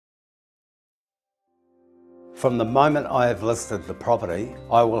From the moment I have listed the property,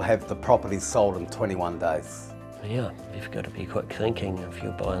 I will have the property sold in 21 days. Yeah, you've got to be quick thinking if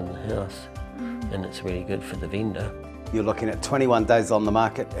you're buying the house, and it's really good for the vendor. You're looking at 21 days on the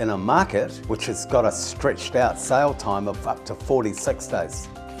market in a market which has got a stretched out sale time of up to 46 days.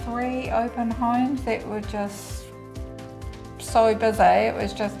 3 open homes that were just so busy, it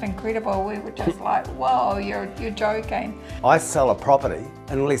was just incredible. We were just like, whoa, you're joking. I sell a property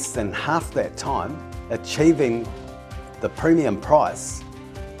in less than half that time, achieving the premium price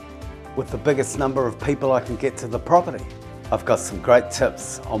with the biggest number of people I can get to the property. I've got some great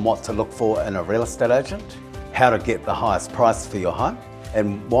tips on what to look for in a real estate agent, how to get the highest price for your home,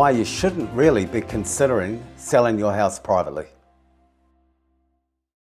 and why you shouldn't really be considering selling your house privately.